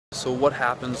So what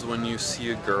happens when you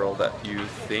see a girl that you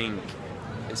think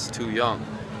is too young?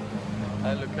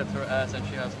 I look at her ass and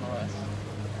she has no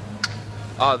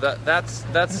ass.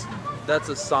 That's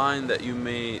a sign that you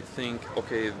may think,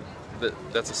 okay,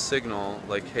 that's a signal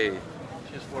like, hey,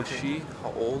 She's is 14. she?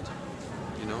 How old?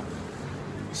 You know?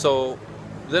 So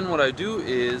then what I do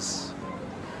is,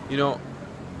 you know,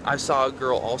 I saw a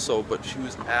girl also, but she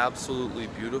was absolutely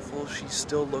beautiful. She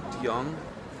still looked young.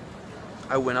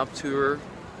 I went up to her.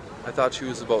 I thought she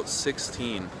was about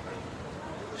 16.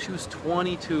 She was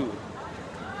 22.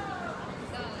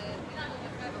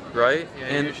 Right? Yeah,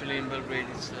 And usually in Belgrade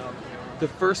it's the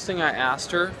first thing I asked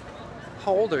her,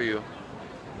 how old are you?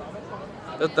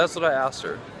 That's what I asked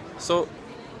her. So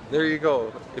there you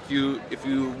go. If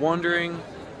you wondering,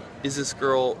 is this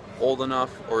girl old enough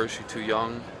or is she too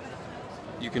young?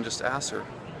 You can just ask her.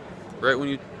 Right when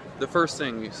you, the first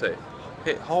thing you say,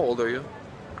 hey, how old are you?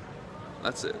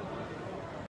 That's it.